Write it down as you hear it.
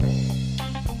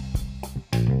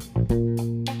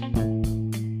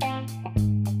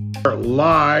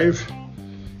Live.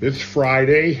 It's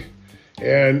Friday,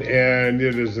 and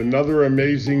it is another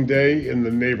amazing day in the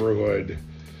neighborhood.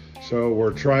 So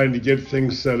we're trying to get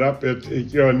things set up.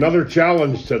 Another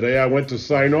challenge today. I went to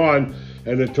sign on,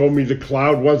 and it told me the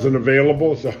cloud wasn't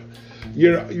available. So,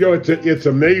 it's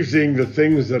amazing the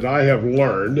things that I have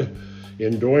learned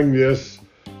in doing this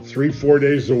 3-4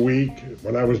 days a week.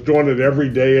 When I was doing it every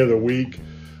day of the week,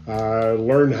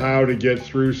 learn how to get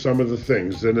through some of the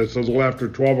things. And it's a little after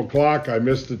 12 o'clock. I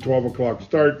missed the 12 o'clock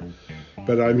start,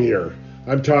 but I'm here.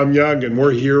 I'm Tom Young, and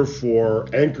we're here for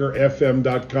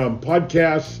AnchorFM.com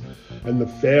podcasts and the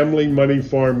Family Money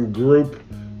Farm group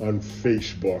on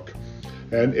Facebook.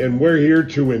 And we're here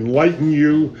to enlighten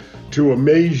you, to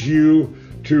amaze you,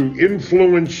 to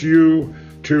influence you,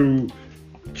 to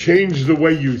change the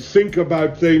way you think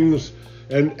about things.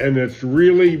 And it's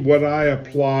really what I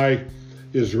apply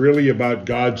is really about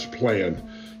God's plan.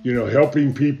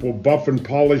 Helping people buff and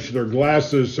polish their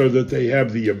glasses so that they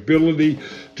have the ability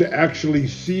to actually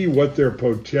see what their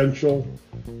potential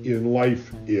in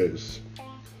life is.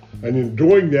 And in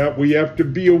doing that, we have to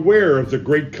be aware of the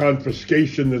great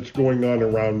confiscation that's going on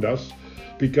around us,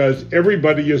 because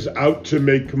everybody is out to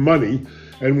make money.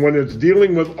 And when it's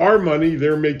dealing with our money,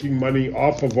 they're making money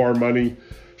off of our money.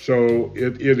 So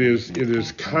it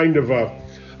is kind of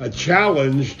a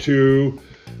challenge to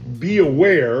be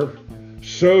aware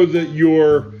so that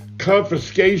your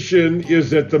confiscation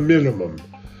is at the minimum.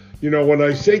 When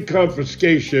I say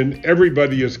confiscation,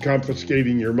 everybody is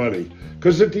confiscating your money.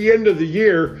 Because at the end of the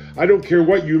year, I don't care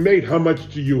what you made, how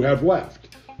much do you have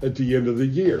left at the end of the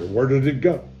year? Where did it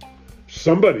go?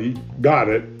 Somebody got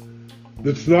it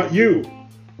that's not you.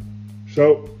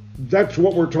 So that's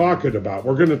what we're talking about.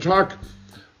 We're going to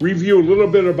review a little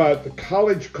bit about the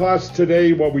college class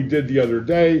today, what we did the other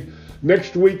day.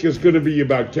 Next week is going to be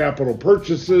about capital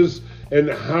purchases and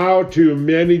how to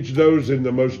manage those in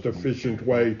the most efficient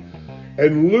way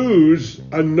and lose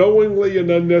unknowingly and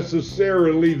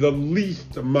unnecessarily the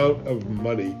least amount of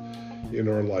money in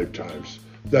our lifetimes.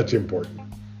 That's important.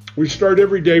 We start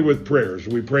every day with prayers.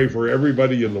 We pray for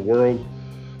everybody in the world,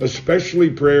 especially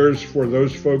prayers for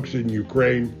those folks in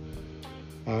Ukraine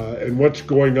and what's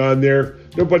going on there.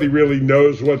 Nobody really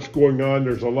knows what's going on.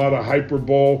 There's a lot of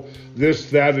hyperbole, this,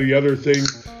 that, or the other thing.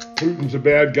 Putin's a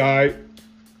bad guy.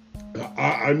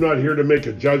 I'm not here to make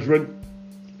a judgment,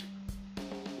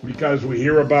 because we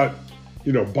hear about,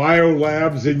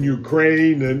 biolabs in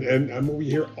Ukraine, and we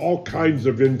hear all kinds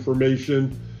of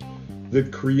information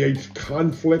that creates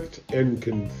conflict and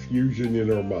confusion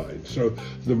in our minds. So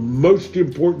the most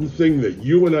important thing that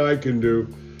you and I can do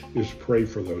is pray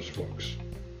for those folks.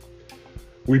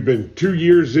 We've been 2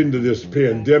 years into this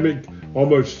pandemic,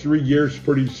 almost 3 years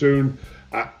pretty soon.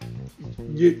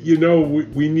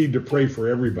 We need to pray for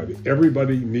everybody.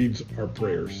 Everybody needs our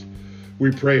prayers. We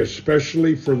pray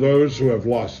especially for those who have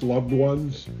lost loved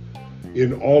ones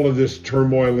in all of this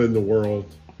turmoil in the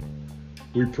world.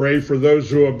 We pray for those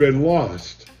who have been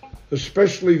lost,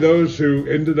 especially those who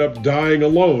ended up dying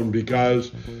alone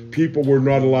because people were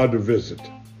not allowed to visit.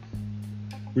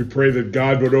 We pray that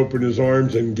God would open his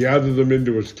arms and gather them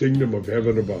into his kingdom of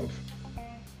heaven above.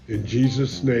 In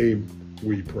Jesus' name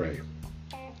we pray.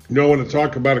 I want to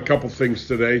talk about a couple things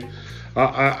today.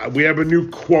 We have a new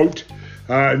quote,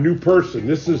 a new person.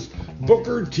 This is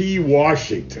Booker T.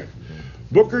 Washington.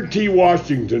 Booker T.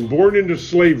 Washington, born into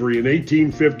slavery in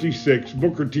 1856,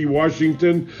 Booker T.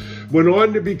 Washington went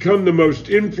on to become the most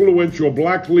influential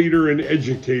black leader and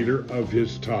educator of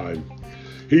his time.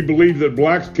 He believed that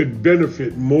blacks could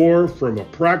benefit more from a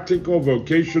practical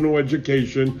vocational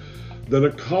education than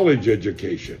a college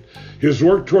education. His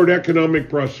work toward economic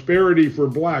prosperity for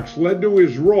blacks led to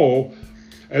his role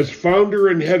as founder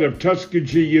and head of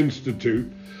Tuskegee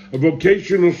Institute, a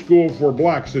vocational school for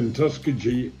blacks in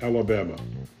Tuskegee, Alabama.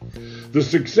 The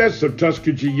success of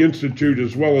Tuskegee Institute,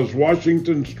 as well as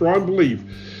Washington's strong belief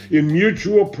in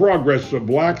mutual progress of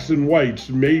blacks and whites,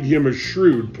 made him a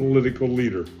shrewd political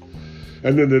leader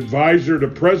and an advisor to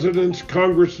presidents,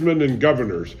 congressmen, and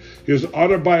governors. His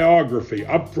autobiography,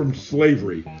 Up From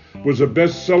Slavery, was a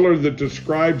bestseller that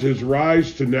describes his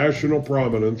rise to national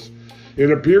prominence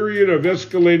in a period of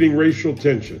escalating racial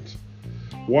tensions.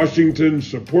 Washington's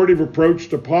supportive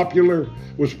approach was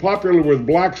popular with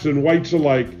blacks and whites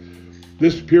alike.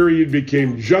 This period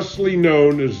became justly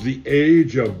known as the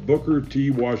Age of Booker T.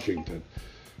 Washington.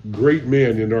 Great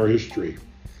man in our history.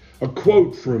 A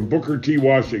quote from Booker T.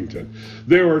 Washington: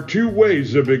 "There are two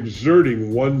ways of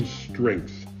exerting one's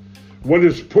strength. One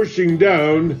is pushing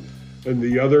down, and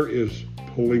the other is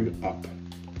pulling up."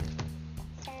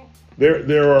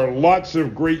 There are lots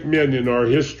of great men in our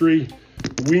history.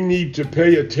 we need to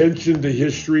pay attention to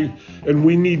history, and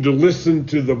we need to listen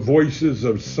to the voices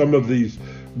of some of these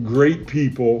great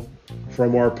people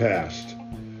from our past.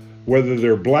 Whether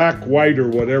they're black, white, or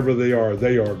whatever they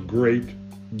are great,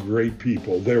 great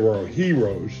people. They were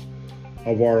heroes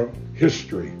of our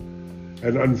history.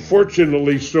 And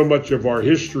unfortunately, so much of our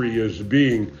history is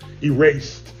being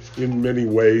erased in many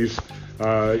ways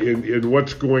in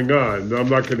what's going on. Now, I'm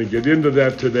not going to get into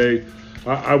that today.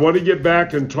 I want to get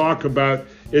back and talk about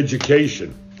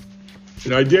education.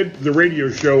 And I did the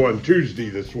radio show on Tuesday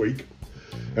this week,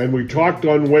 and we talked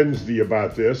on Wednesday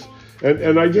about this.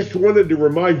 And I just wanted to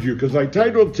remind you, because I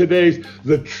titled today's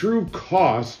The True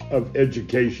Cost of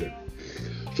Education.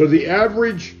 So the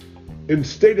average in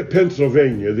state of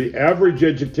Pennsylvania, the average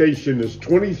education is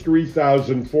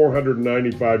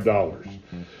 $23,495.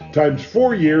 Times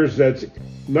 4 years, that's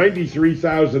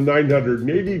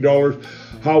 $93,980.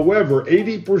 However,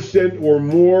 80% or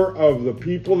more of the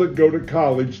people that go to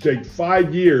college take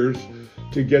 5 years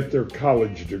to get their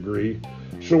college degree.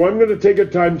 So I'm going to take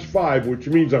it times 5, which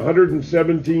means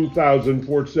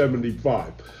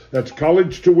 $117,475. That's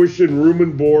college tuition, room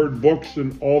and board, books,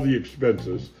 and all the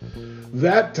expenses.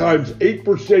 That times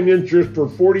 8% interest for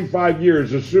 45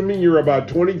 years, assuming you're about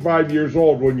 25 years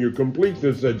old when you complete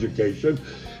this education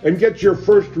and get your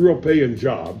first real paying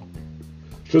job.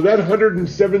 So that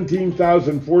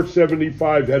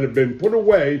 $117,475 had been put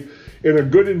away in a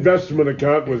good investment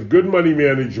account with good money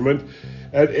management,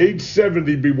 at age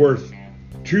 70 be worth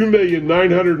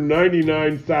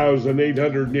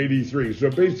 $2,999,883.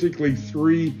 So basically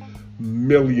 $3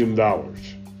 million.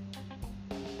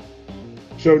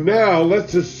 So now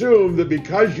let's assume that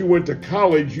because you went to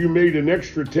college, you made an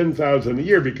extra $10,000 a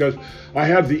year, because I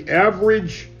have the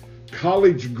average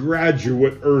college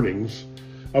graduate earnings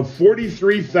of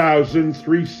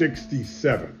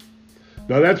 $43,367.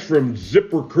 Now that's from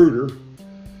ZipRecruiter.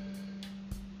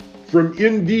 From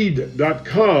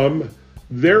Indeed.com,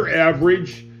 their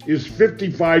average is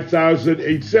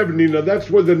 $55,870. Now that's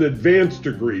with an advanced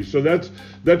degree, so that's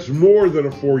more than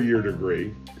a 4-year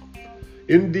degree.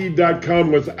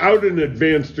 Indeed.com without an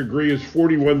advanced degree is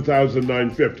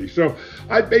 $41,950. So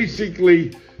I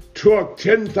basically took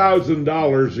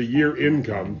 $10,000 a year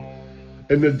income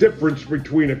and the difference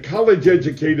between a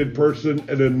college-educated person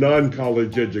and a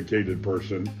non-college educated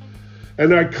person,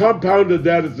 and I compounded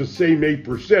that at the same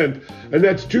 8%, and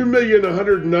that's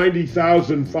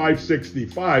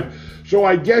 $2,190,565. So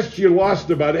I guess you lost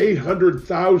about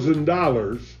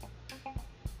 $800,000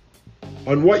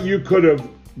 on what you could have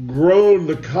grown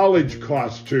the college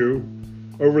cost to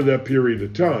over that period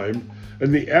of time.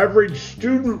 And the average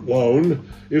student loan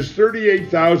is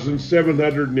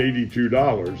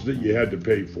 $38,782 that you had to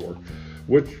pay for,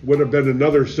 which would have been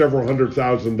another several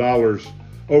 $100,000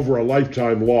 over a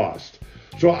lifetime lost.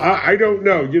 So I don't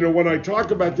know. You know, when I talk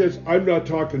about this, I'm not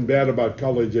talking bad about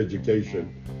college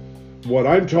education. What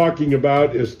I'm talking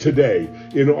about is today,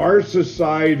 in our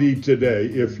society today,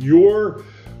 if you're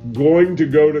going to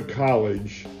go to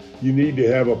college, you need to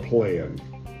have a plan.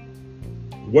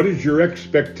 What is your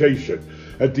expectation?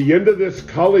 At the end of this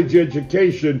college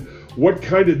education, what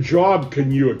kind of job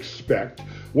can you expect?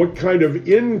 What kind of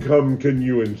income can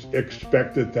you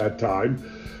expect at that time?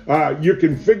 You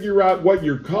can figure out what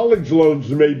your college loans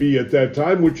may be at that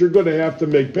time, which you're going to have to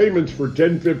make payments for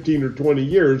 10, 15, or 20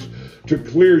 years to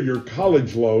clear your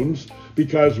college loans,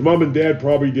 because mom and dad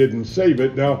probably didn't save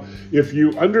it. Now, if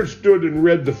you understood and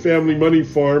read The Family Money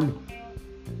Farm,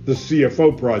 the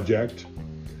CFO Project,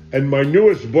 and my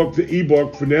newest book, the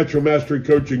ebook, Financial Mastery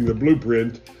Coaching, The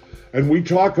Blueprint, and we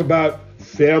talk about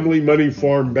family money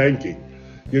farm banking.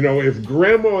 You know, if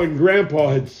grandma and grandpa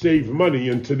had saved money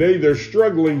and today they're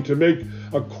struggling to make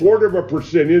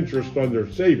 0.25% interest on their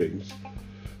savings,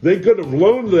 they could have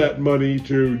loaned that money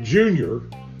to Junior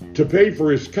to pay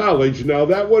for his college. Now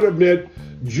that would have meant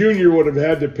Junior would have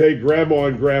had to pay grandma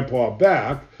and grandpa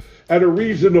back at a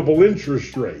reasonable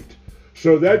interest rate.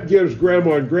 So that gives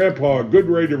grandma and grandpa a good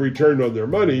rate of return on their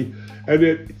money, and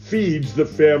it feeds the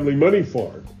family money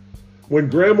farm. When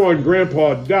grandma and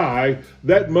grandpa die,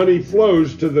 that money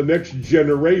flows to the next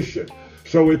generation.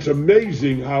 So it's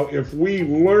amazing how if we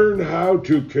learn how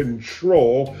to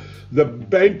control the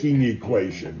banking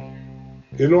equation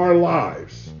in our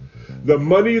lives, the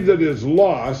money that is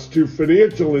lost to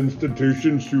financial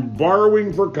institutions through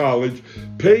borrowing for college,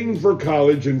 paying for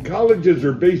college, and colleges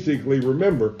are basically,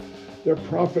 remember, they're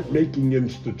profit-making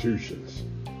institutions.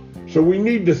 So we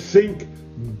need to think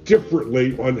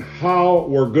differently on how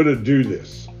we're going to do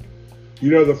this.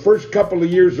 You know, the first couple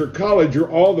of years of college are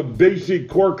all the basic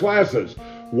core classes.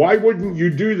 Why wouldn't you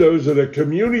do those at a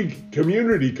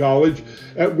community college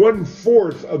at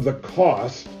 1/4 of the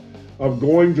cost of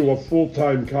going to a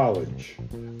full-time college?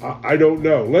 I don't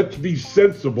know. Let's be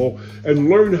sensible and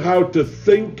learn how to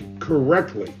think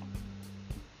correctly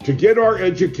to get our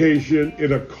education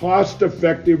in a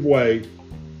cost-effective way,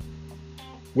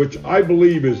 which I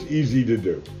believe is easy to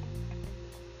do.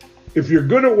 If you're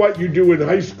good at what you do in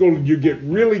high school and you get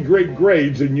really great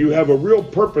grades and you have a real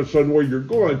purpose on where you're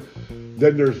going,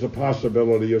 then there's the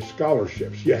possibility of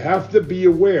scholarships. You have to be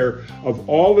aware of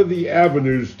all of the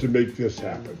avenues to make this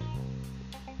happen.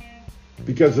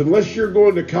 Because unless you're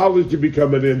going to college to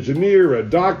become an engineer, a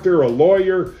doctor, a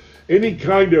lawyer, any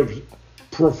kind of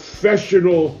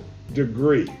professional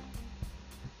degree,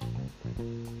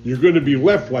 you're going to be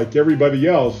left like everybody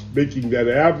else, making that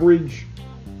average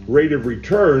rate of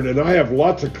return. And I have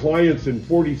lots of clients in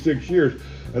 46 years,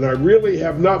 and I really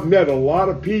have not met a lot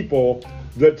of people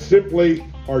that simply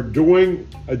are doing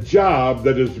a job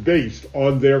that is based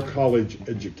on their college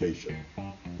education.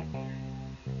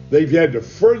 They've had to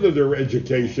further their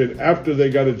education after they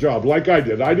got a job, like I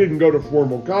did. I didn't go to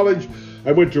formal college.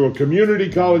 I went to a community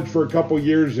college for a couple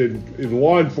years in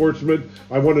law enforcement.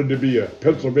 I wanted to be a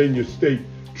Pennsylvania State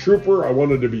Trooper. I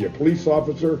wanted to be a police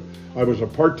officer. I was a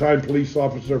part-time police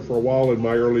officer for a while in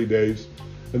my early days.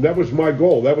 And that was my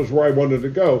goal. That was where I wanted to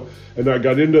go. And I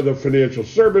got into the financial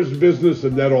service business,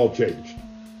 and that all changed.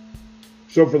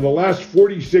 So for the last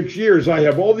 46 years, I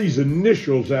have all these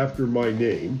initials after my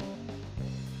name.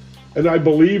 And I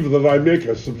believe that I make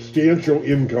a substantial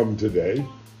income today.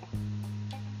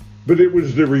 But it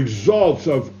was the results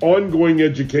of ongoing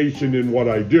education in what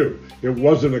I do. It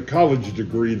wasn't a college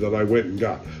degree that I went and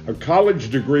got. A college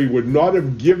degree would not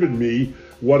have given me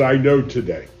what I know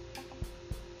today.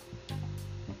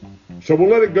 So we'll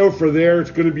let it go for there. It's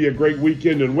going to be a great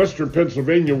weekend in Western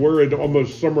Pennsylvania. We're in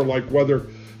almost summer-like weather.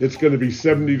 It's going to be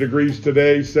 70 degrees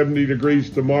today, 70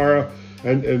 degrees tomorrow,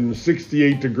 and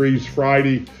 68 degrees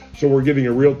Friday. So we're getting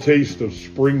a real taste of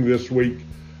spring this week,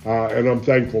 and I'm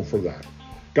thankful for that.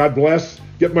 God bless.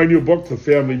 Get my new book, The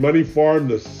Family Money Farm,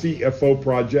 The CFO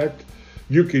Project.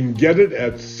 You can get it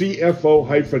at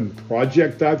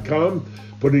cfo-project.com.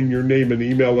 Put in your name and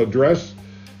email address,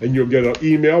 and you'll get an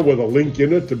email with a link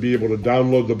in it to be able to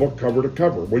download the book cover to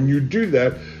cover. When you do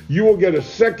that, you will get a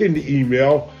second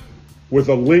email with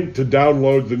a link to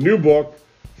download the new book,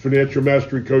 Financial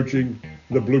Mastery Coaching,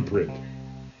 The Blueprint.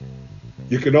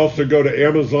 You can also go to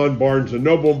Amazon, Barnes &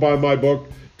 Noble and buy my book.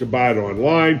 You can buy it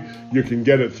online. You can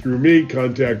get it through me,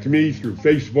 contact me through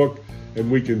Facebook,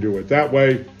 and we can do it that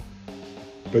way.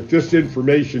 But this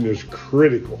information is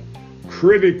critical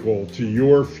to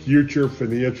your future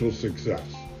financial success.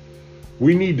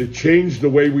 We need to change the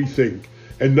way we think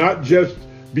and not just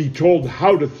be told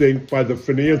how to think by the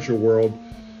financial world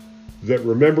that,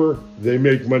 remember, they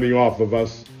make money off of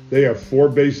us. They have 4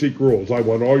 basic rules. I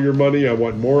want all your money. I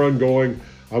want more ongoing.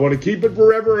 I want to keep it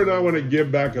forever, and I want to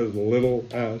give back as little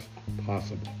as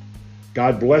possible.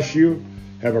 God bless you.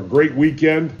 Have a great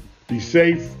weekend. Be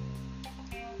safe.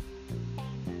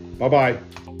 Bye-bye.